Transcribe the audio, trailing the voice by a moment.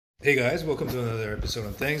Hey guys, welcome to another episode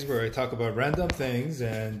of Things where I talk about random things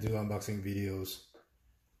and do unboxing videos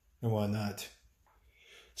and whatnot.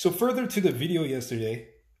 So further to the video yesterday,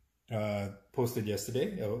 posted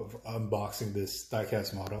yesterday of unboxing this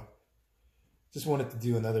diecast model, just wanted to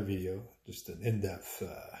do another video, just an in-depth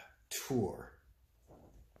tour,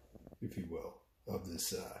 if you will, of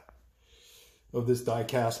this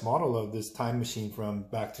diecast model of this time machine from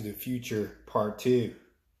Back to the Future Part 2.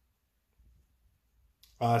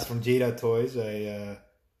 It's from Jada Toys. I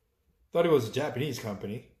thought it was a Japanese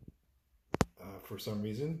company for some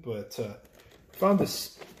reason, but found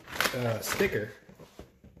this sticker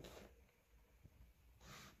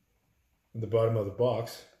on the bottom of the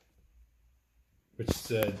box, which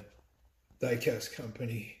said Diecast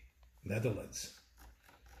Company, Netherlands.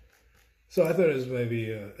 So I thought it was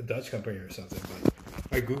maybe a Dutch company or something, but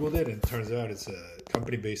I Googled it and it turns out it's a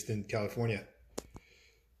company based in California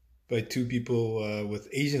by two people with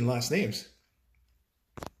Asian last names.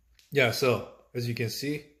 Yeah, so as you can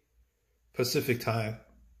see, Pacific time.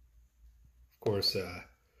 Of course,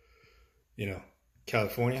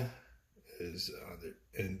 California is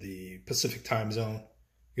in the Pacific time zone.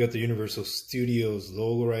 You got the Universal Studios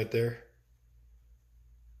logo right there.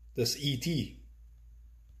 That's ET.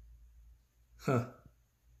 Huh.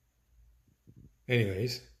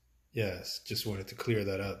 Anyways, yes, just wanted to clear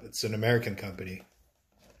that up. It's an American company.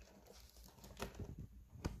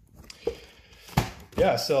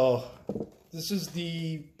 Yeah, so this is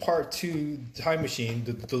the Part 2 time machine,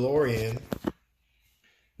 the DeLorean.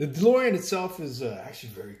 The DeLorean itself is actually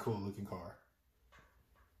a very cool looking car.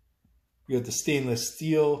 You got the stainless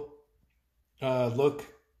steel look.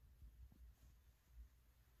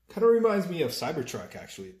 Kind of reminds me of Cybertruck,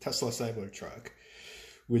 actually. Tesla Cybertruck,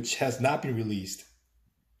 which has not been released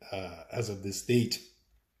as of this date.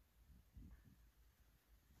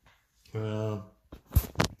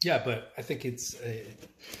 Yeah, but I think it's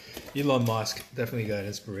Elon Musk definitely got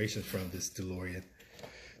inspiration from this DeLorean.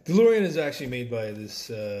 DeLorean is actually made by this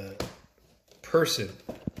person,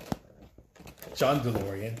 John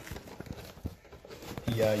DeLorean.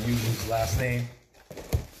 He used his last name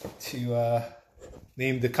to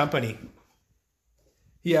name the company.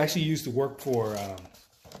 He actually used to work for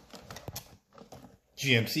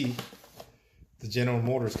GMC, the General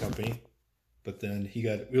Motors company. But then he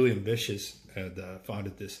got really ambitious and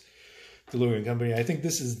founded this DeLorean company. I think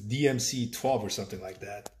this is DMC-12 or something like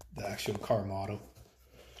that, the actual car model.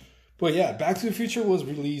 But yeah, Back to the Future was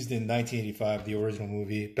released in 1985, the original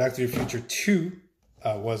movie. Back to the Future 2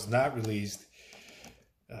 was not released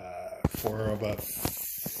for about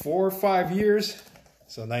 4 or 5 years.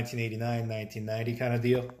 So 1989, 1990 kind of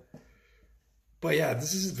deal. But yeah,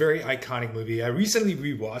 this is a very iconic movie. I recently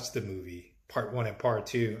rewatched the movie. Part 1 and Part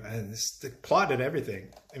 2, and it's the plot and everything.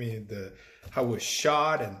 I mean, how it was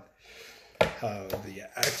shot and how the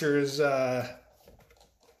actors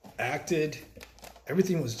acted.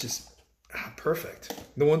 Everything was just perfect.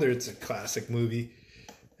 No wonder it's a classic movie.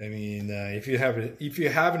 I mean, if you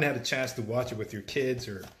haven't had a chance to watch it with your kids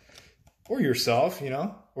or yourself,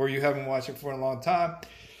 or you haven't watched it for a long time,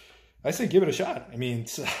 I say give it a shot. I mean,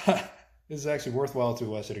 it's actually worthwhile to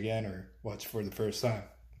watch it again or watch it for the first time.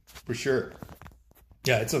 For sure.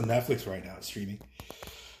 Yeah, it's on Netflix right now, streaming.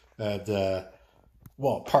 And,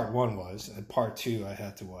 Part 1 was, and Part 2, I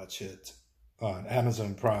had to watch it on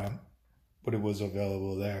Amazon Prime, but it was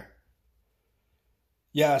available there.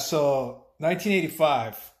 Yeah, so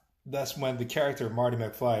 1985, that's when the character Marty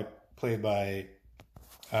McFly, played by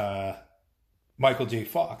Michael J.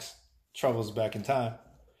 Fox, travels back in time.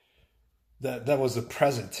 That was a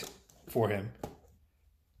present for him.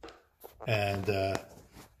 And,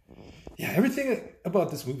 yeah, everything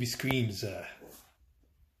about this movie screams the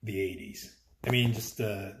 80s. I mean, just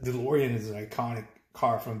the DeLorean is an iconic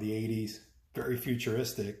car from the 80s, very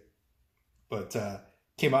futuristic, but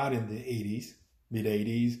came out in the 80s, mid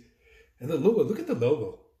 80s. And the logo, look at the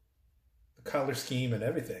logo, the color scheme and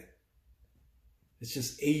everything. It's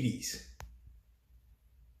just 80s.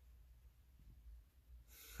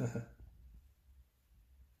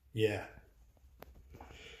 Yeah.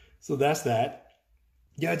 So that's that.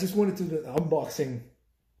 Yeah, I just wanted to do an unboxing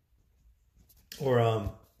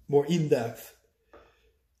or more in-depth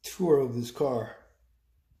tour of this car.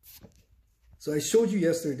 So I showed you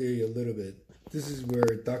yesterday a little bit. This is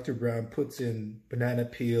where Dr. Brown puts in banana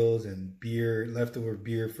peels and beer, leftover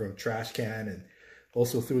beer from trash can, and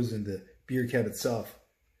also throws in the beer can itself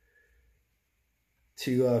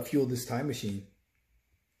to fuel this time machine,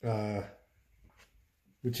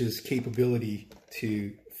 which is capability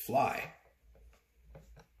to fly.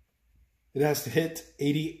 It has to hit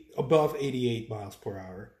above 88 miles per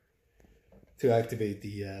hour to activate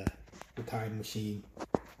the time machine.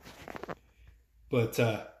 But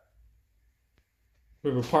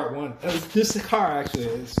remember part one. This car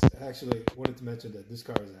actually wanted to mention that this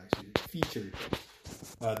car is actually featured.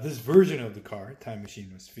 This version of the car, Time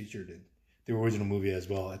Machine, was featured in the original movie as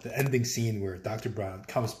well. At the ending scene where Dr. Brown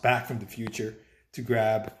comes back from the future to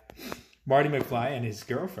grab Marty McFly and his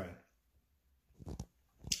girlfriend.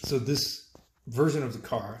 So this version of the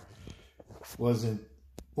car was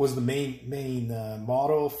the main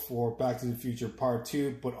model for Back to the Future Part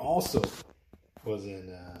 2, but also was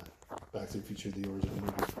in Back to the Future, the original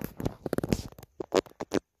movie.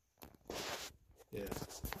 Yeah.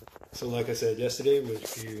 So like I said yesterday,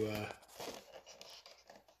 if you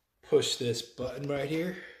push this button right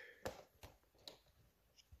here,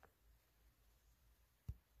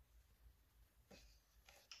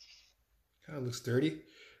 kind of looks dirty.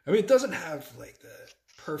 I mean, it doesn't have like the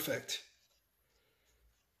perfect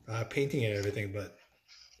painting and everything, but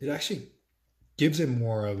it actually gives it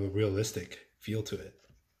more of a realistic feel to it.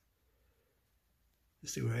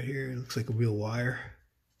 This thing right here, it looks like a real wire.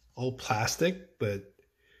 All plastic, but,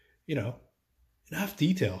 you know, enough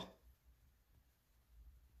detail.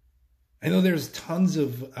 I know there's tons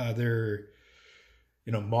of other,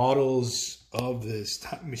 models of this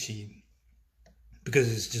time machine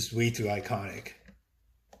because it's just way too iconic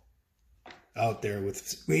out there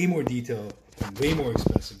with way more detail and way more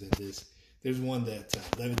expensive than this. There's one that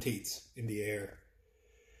levitates in the air.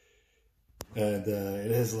 And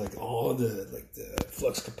it has like all the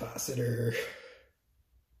flux capacitor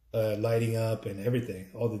lighting up and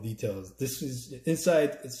everything, all the details. This is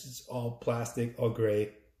inside, it's just all plastic, all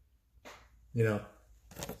gray.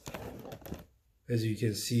 As you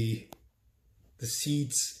can see, the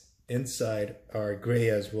seats inside are gray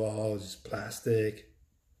as well, it's just plastic.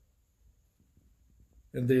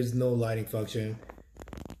 And there's no lighting function,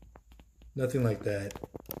 nothing like that.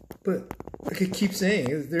 But like I keep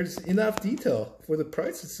saying, there's enough detail for the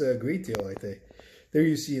price. It's a great deal, I think. There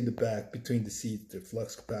you see in the back between the seats the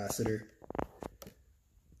flux capacitor.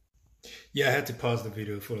 Yeah, I had to pause the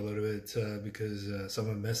video for a little bit because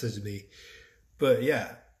someone messaged me. But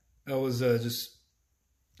yeah, I was just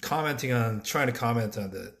trying to comment on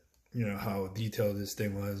the, how detailed this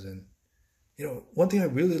thing was. And, one thing I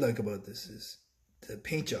really like about this is the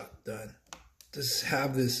paint job done. Just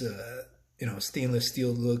have this, stainless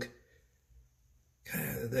steel look.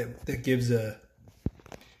 That gives I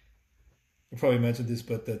probably mentioned this,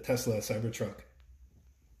 but the Tesla Cybertruck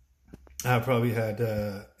probably had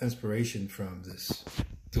inspiration from this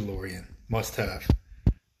DeLorean. Must have.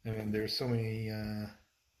 I mean, there's so many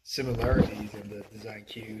similarities in the design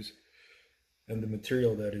cues and the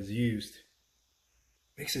material that is used.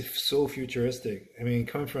 Makes it so futuristic. I mean,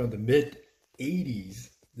 coming from the mid 80s,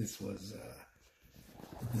 this was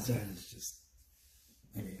the design is just,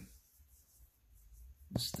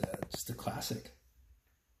 just a classic.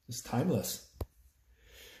 It's timeless.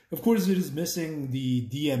 Of course, it is missing the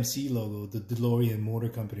DMC logo, the DeLorean Motor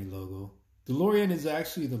Company logo. DeLorean is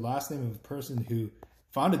actually the last name of a person who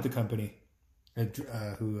founded the company and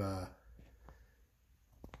who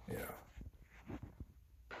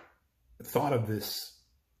thought of this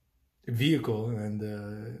vehicle and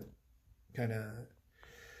kind of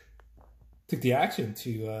took the action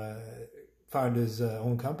to found his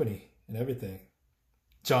own company and everything.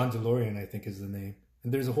 John DeLorean, I think, is the name.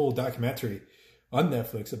 And there's a whole documentary on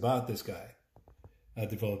Netflix about this guy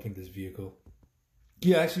developing this vehicle.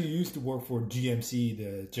 He actually used to work for GMC,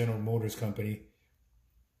 the General Motors company.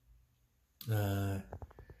 Very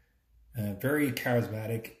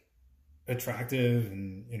charismatic, attractive,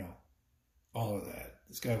 and, all of that.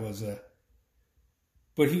 This guy was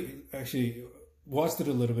but he actually watched it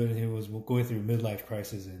a little bit, and he was going through a midlife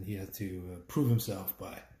crisis, and he had to prove himself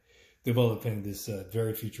by developing this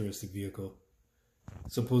very futuristic vehicle,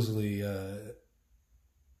 supposedly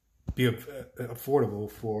be affordable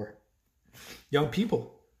for young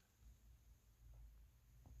people.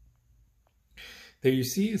 There you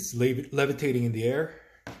see, it's levitating in the air,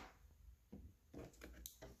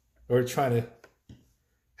 or trying to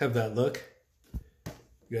have that look.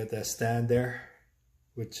 You got that stand there,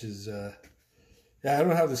 which is yeah, I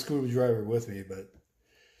don't have the screwdriver with me, but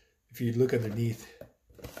if you look underneath,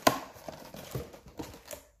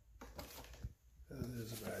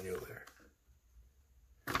 there's a manual there.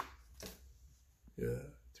 Yeah,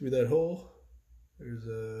 through that hole, there's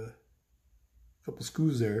a couple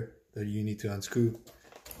screws there that you need to unscrew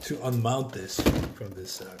to unmount this from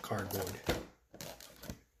this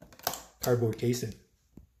cardboard casing.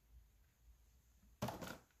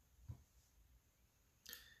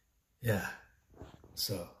 Yeah.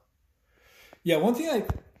 So, yeah, one thing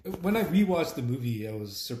when I rewatched the movie, I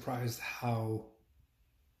was surprised how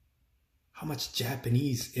much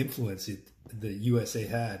Japanese influence the USA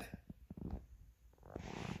had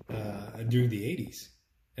during the 80s.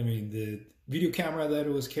 I mean, the video camera that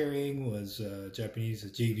it was carrying was Japanese,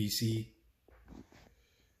 JVC.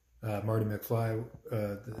 Marty McFly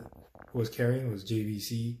was carrying was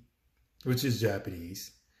JVC, which is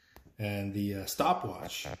Japanese. And the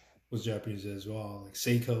stopwatch was Japanese as well, like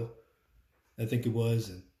Seiko, I think it was.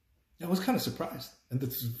 And I was kind of surprised. And the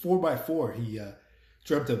 4x4 he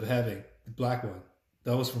dreamt of having, the black one,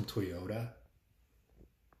 that was from Toyota.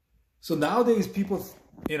 So nowadays people,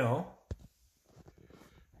 know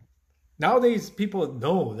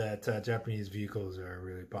that Japanese vehicles are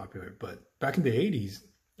really popular. But back in the 80s,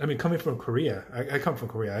 I mean, coming from Korea, I come from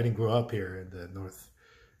Korea. I didn't grow up here in the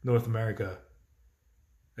North America.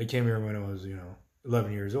 I came here when I was,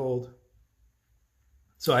 11 years old.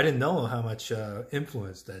 So I didn't know how much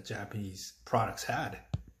influence that Japanese products had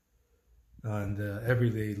on the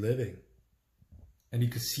everyday living. And you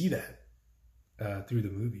could see that through the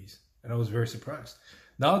movies. And I was very surprised.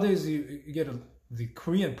 Nowadays, you get the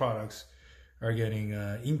Korean products are getting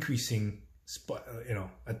increasing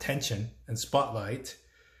attention and spotlight.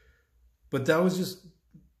 But that was just,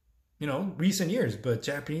 recent years. But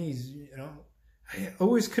Japanese, I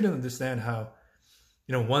always couldn't understand how,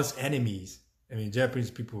 once enemies, I mean,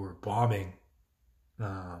 Japanese people were bombing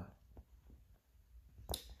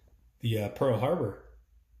the Pearl Harbor,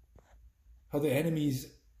 how the enemies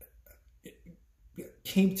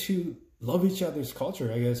came to love each other's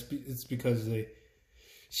culture. I guess it's because they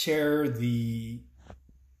share the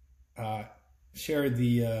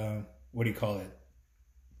what do you call it?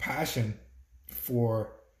 Passion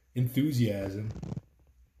for enthusiasm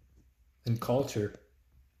and culture.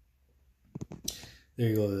 There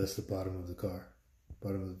you go. That's the bottom of the car,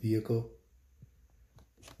 bottom of the vehicle.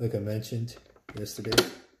 Like I mentioned yesterday,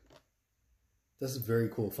 that's a very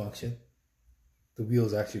cool function. The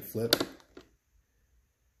wheels actually flip.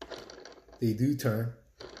 They do turn.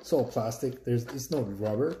 It's all plastic. It's no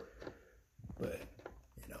rubber, but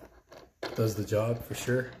it does the job for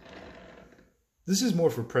sure. This is more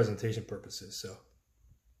for presentation purposes, so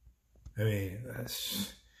I mean,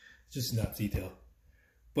 that's just enough detail.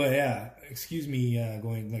 But yeah, excuse me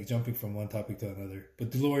jumping from one topic to another.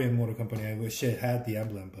 But DeLorean Motor Company, I wish it had the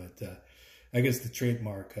emblem, but I guess the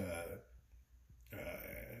trademark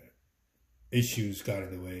issues got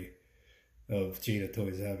in the way of Jada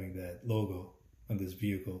Toys having that logo on this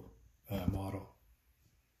vehicle model.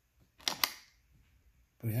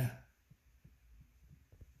 But yeah,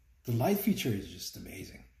 the light feature is just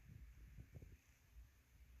amazing.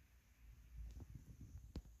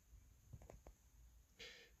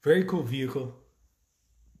 Very cool vehicle.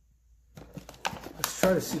 Let's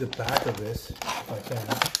try to see the back of this if I can.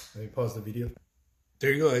 Let me pause the video.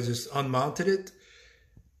 There you go. I just unmounted it.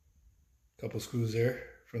 Couple screws there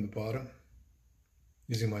from the bottom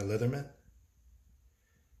using my Leatherman,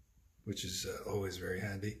 which is always very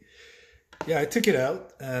handy. Yeah, I took it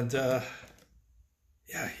out and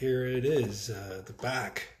yeah, here it is, the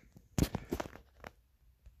back.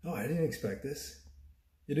 Oh, I didn't expect this.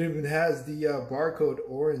 It even has the barcode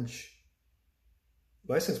orange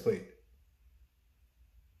license plate.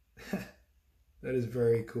 That is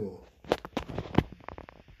very cool.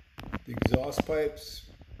 The exhaust pipes.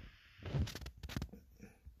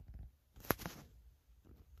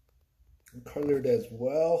 Colored as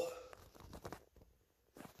well.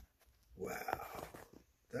 Wow.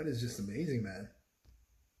 That is just amazing, man.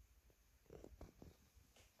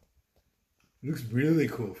 It looks really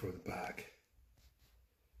cool for the back.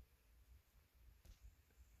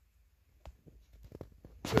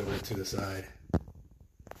 Over to the side.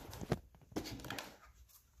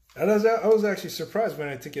 And I was actually surprised when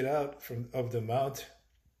I took it out from the mount.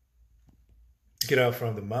 Get out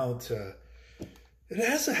from the mount. It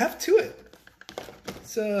has a heft to it.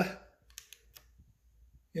 It's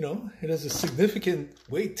it has a significant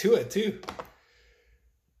weight to it too.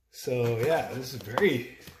 So yeah, this is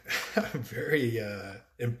very, I'm very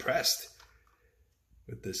impressed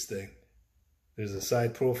with this thing. There's a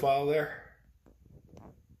side profile there.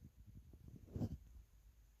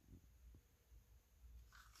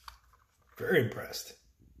 Very impressed.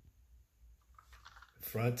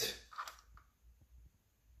 Front.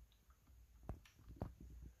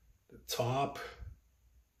 The top.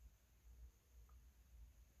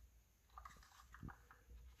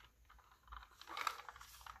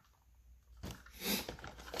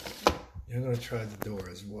 I'm going to try the door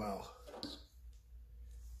as well.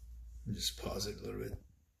 Just pause it a little bit.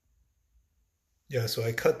 Yeah, so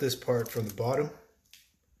I cut this part from the bottom.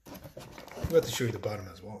 We have to show you the bottom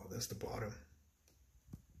as well. That's the bottom.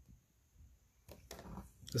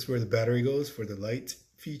 That's where the battery goes for the light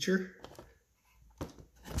feature.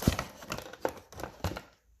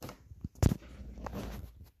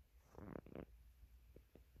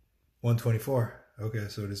 $124. Okay,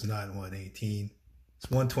 so it is not $118. It's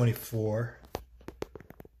 $124.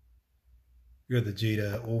 You got the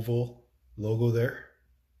Jada oval logo there.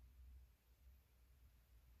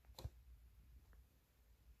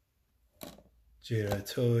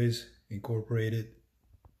 Jada Toys Incorporated.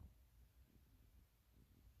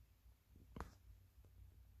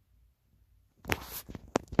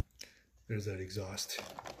 There's that exhaust.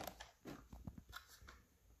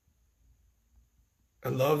 I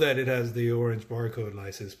love that it has the orange barcode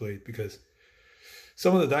license plate, because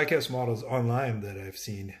some of the diecast models online that I've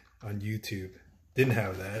seen on YouTube didn't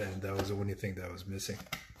have that, and that was the only thing that was missing.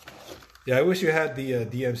 Yeah, I wish you had the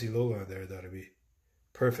DMC logo on there. That'd be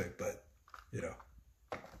perfect, but you know,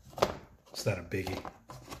 it's not a biggie.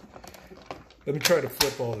 Let me try to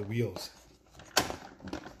flip all the wheels.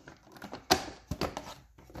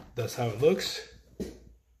 That's how it looks.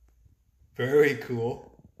 Very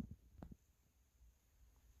cool.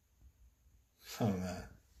 Oh man.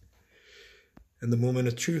 And the moment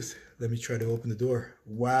of truth. Let me try to open the door.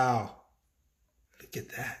 Wow. Look at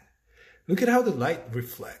that. Look at how the light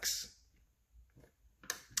reflects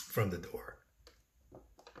from the door.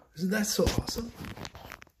 Isn't that so awesome?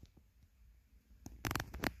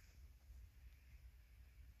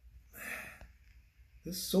 Man,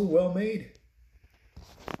 this is so well made.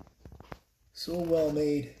 So well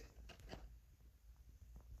made.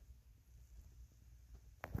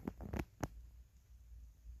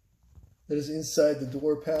 That is inside the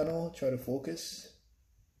door panel. Try to focus.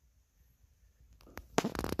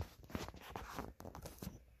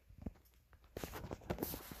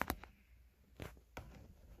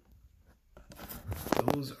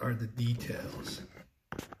 Those are the details.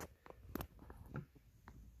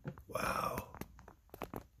 Wow.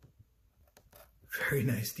 Very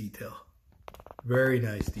nice detail. Very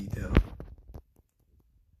nice detail.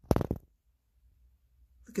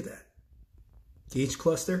 Look at that. Gauge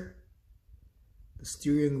cluster. The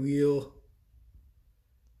steering wheel.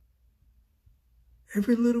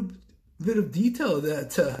 Every little bit of detail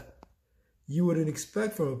that you wouldn't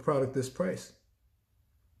expect from a product this price.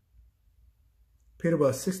 Paid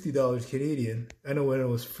about $60 Canadian. I know when it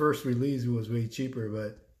was first released it was way cheaper,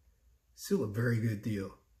 but still a very good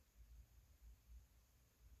deal.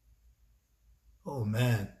 Oh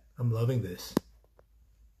man, I'm loving this.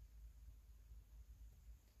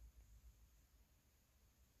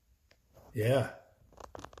 Yeah.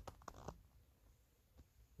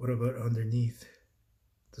 What about underneath?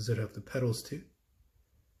 Does it have the pedals too?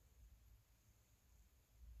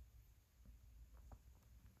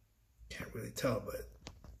 Can't really tell, but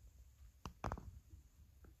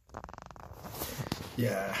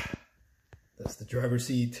yeah, that's the driver's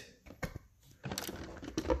seat.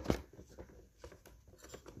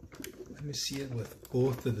 Let me see it with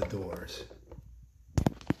both of the doors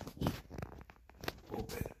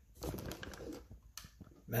open.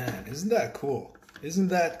 Man, isn't that cool? Isn't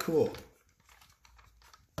that cool?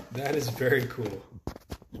 That is very cool.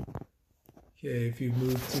 Okay, if you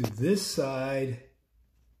move to this side,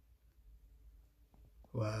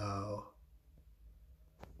 wow.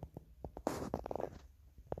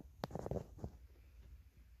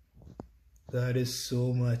 That is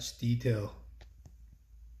so much detail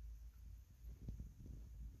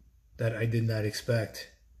that I did not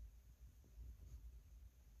expect.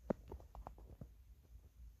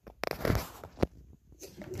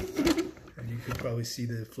 And you could probably see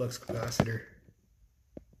the flux capacitor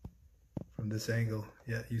from this angle.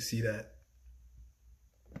 Yeah, you see that.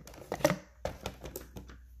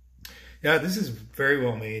 Yeah, this is very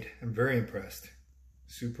well made. I'm very impressed.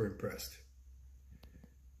 Super impressed.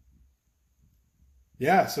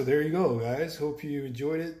 Yeah, so there you go, guys. Hope you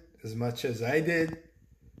enjoyed it as much as I did.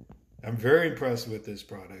 I'm very impressed with this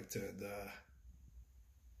product, and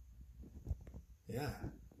yeah.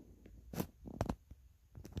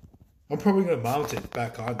 I'm probably going to mount it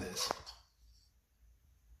back on this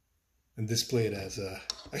and display it as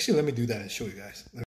actually, let me do that and show you guys.